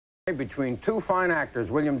Between two fine actors,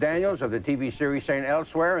 William Daniels of the TV series St.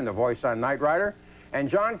 Elsewhere and the voice on Knight Rider, and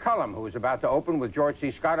John Cullum, who is about to open with George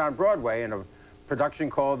C. Scott on Broadway in a production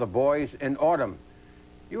called The Boys in Autumn.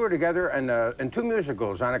 You were together in two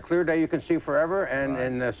musicals, On a Clear Day You Can See Forever and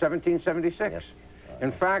in 1776. Yes.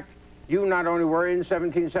 In fact, you not only were in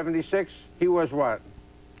 1776, he was what?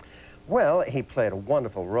 Well, he played a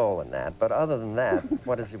wonderful role in that, but other than that,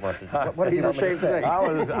 what does he want to do? What does he want to say?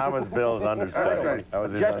 I was Bill's understudy.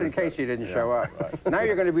 Just in case he didn't show up. Right. Now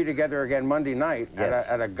you're going to be together again Monday night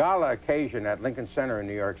at a gala occasion at Lincoln Center in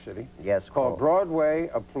New York City. Yes, called Broadway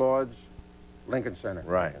Applauds Lincoln Center.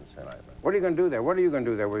 Right. What are you going to do there? What are you going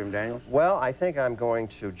to do there, William Daniels? Well, I think I'm going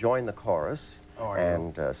to join the chorus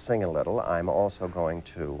and sing a little. I'm also going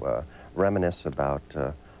to reminisce about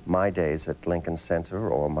my days at Lincoln Center,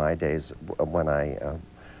 or my days when I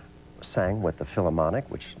sang with the Philharmonic,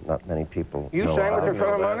 which not many people know. You sang with the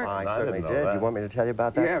Philharmonic? I certainly did. You want me to tell you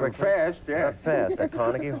about that? Yeah, but fast, yeah. Not fast. At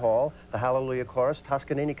Carnegie Hall, the Hallelujah Chorus,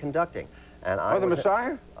 Toscanini conducting. And I the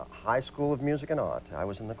Messiah? High School of Music and Art. I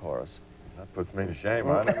was in the chorus. That puts me to shame.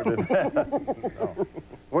 I never did that. No.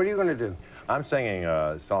 What are you going to do? I'm singing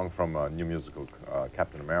a song from a new musical,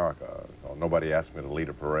 Captain America, called Nobody Asked Me to Lead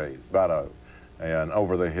a Parade. It's about an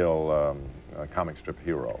over-the-hill comic strip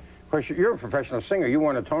hero. Of course, you're a professional singer. You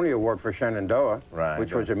won a Tony Award for Shenandoah,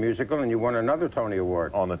 which was a musical, and you won another Tony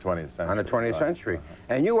Award. On the 20th century. On the 20th century.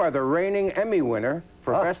 And you are the reigning Emmy winner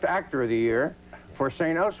for Best Actor of the Year for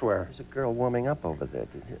St. Elsewhere. There's a girl warming up over there.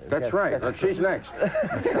 That's right. She's next.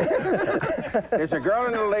 There's a girl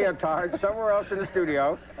in a leotard somewhere else in the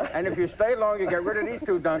studio, and if you stay long, you get rid of these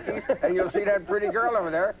two donkeys, and you'll see that pretty girl over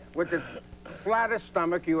there with the flattest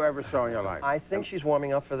stomach you ever saw in your life. I think she's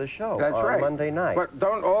warming up for the show. That's right. Monday night. But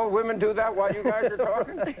don't all women do that while you guys are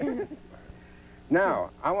talking?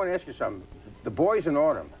 Now, I want to ask you something. The Boys in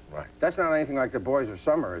Autumn. Right. That's not anything like the Boys of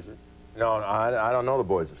Summer, is it? No, I don't know the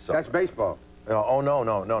Boys of Summer. That's baseball.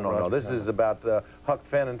 No. This is about Huck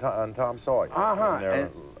Finn and Tom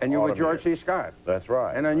Sawyer. And you're with George C. Scott. That's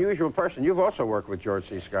right. An unusual person. You've also worked with George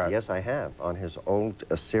C. Scott. Yes, I have, on his old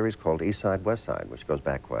series called East Side, West Side, which goes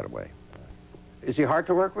back quite a way. Is he hard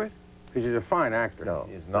to work with? Because he's a fine actor. No,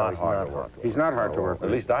 he's not hard to work with. He's not hard to work with.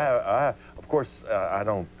 At least of course, I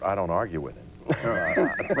don't argue with him.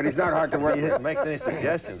 But he's not hard to work with. He makes any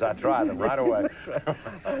suggestions, I try them right away.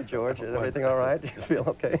 Hi, George, is everything all right? You feel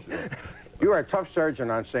okay? You are a tough surgeon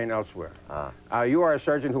on St. Elsewhere. You are a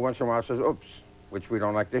surgeon who once in a while says, oops, which we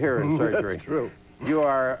don't like to hear in surgery. That's true. You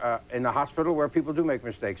are in a hospital where people do make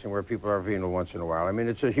mistakes and where people are venal once in a while. I mean,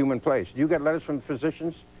 it's a human place. Do you get letters from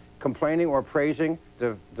physicians complaining or praising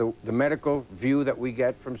the medical view that we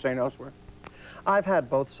get from St. Elsewhere? I've had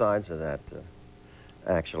both sides of that,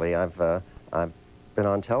 actually. I've been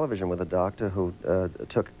on television with a doctor who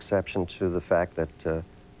took exception to the fact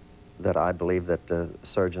that I believe that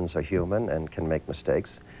surgeons are human and can make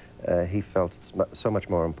mistakes. He felt it's so much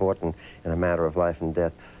more important in a matter of life and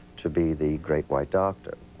death to be the great white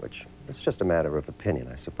doctor, which it's just a matter of opinion,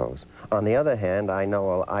 I suppose. On the other hand,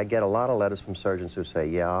 I get a lot of letters from surgeons who say,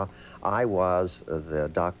 yeah, I was the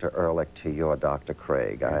Dr. Ehrlich to your Dr.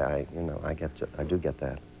 Craig. I do get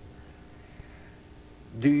that.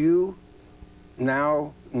 Do you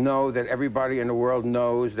now know that everybody in the world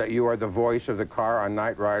knows that you are the voice of the car on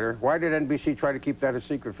Knight Rider? Why did NBC try to keep that a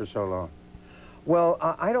secret for so long? Well,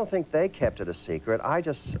 I don't think they kept it a secret. I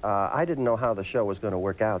didn't know how the show was going to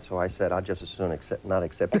work out, so I said I'd just as soon not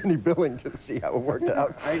accept any billing to see how it worked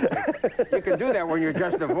out. You can do that when you're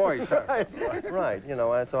just a voice. Huh? Right, you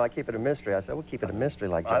know, so I keep it a mystery. I said, we'll keep it a mystery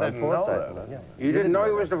like John I didn't know that. Yeah. You didn't know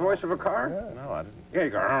he was the voice of a car? Yeah. No, I didn't. Yeah, you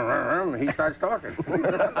go, he starts talking.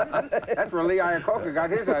 That's where Lee Iacocca got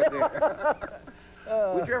his idea.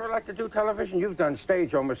 Would you ever like to do television? You've done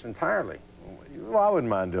stage almost entirely. Well, I wouldn't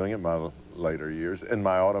mind doing it in my later years, in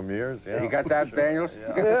my autumn years. Yeah. You got that, sure. Daniels?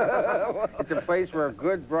 Yeah. It's a place where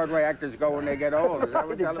good Broadway actors go when they get old. Is that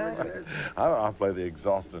what television is? I'll play the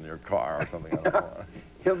exhaust in your car or something. I don't know.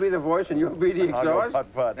 He'll be the voice and you'll be the exhaust? I'll go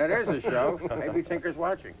putt-putt. Now, there's a show. Maybe Tinker's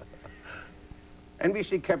watching.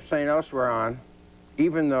 NBC kept St. Elsewhere on,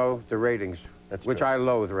 even though the ratings, which I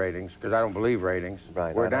loathe ratings, because I don't believe ratings,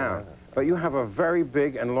 were down. But you have a very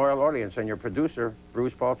big and loyal audience, and your producer,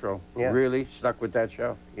 Bruce Paltrow, really stuck with that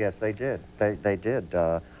show. Yes, they did. They did.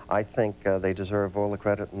 I think they deserve all the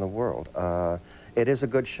credit in the world. It is a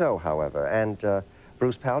good show, however, and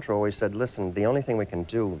Bruce Paltrow always said, listen, the only thing we can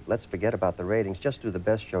do, let's forget about the ratings, just do the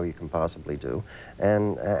best show you can possibly do,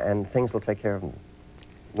 and things will take care of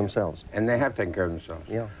themselves. And they have taken care of themselves.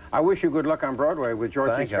 Yeah. I wish you good luck on Broadway with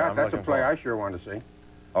George C. Scott. That's a play I sure want to see.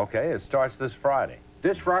 Okay, it starts this Friday.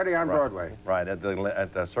 This Friday on Broadway. Right, at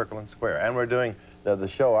the Circle and Square. And we're doing The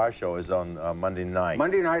show, our show, is on Monday night.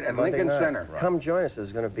 Monday night at Lincoln Center. Right. Come join us.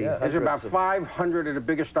 There's going to be There's about 500 of the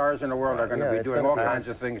biggest stars in the world are going to be doing all kinds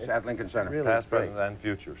of things at Lincoln Center. Really past, present, and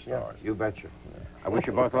future stars. You betcha. I wish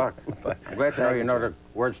you both luck. I'm glad to know you know the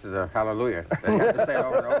words to the Hallelujah. They have to say it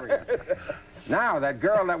over and over again. Now, that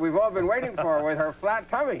girl that we've all been waiting for with her flat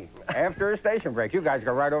tummy after a station break. You guys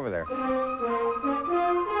go right over there.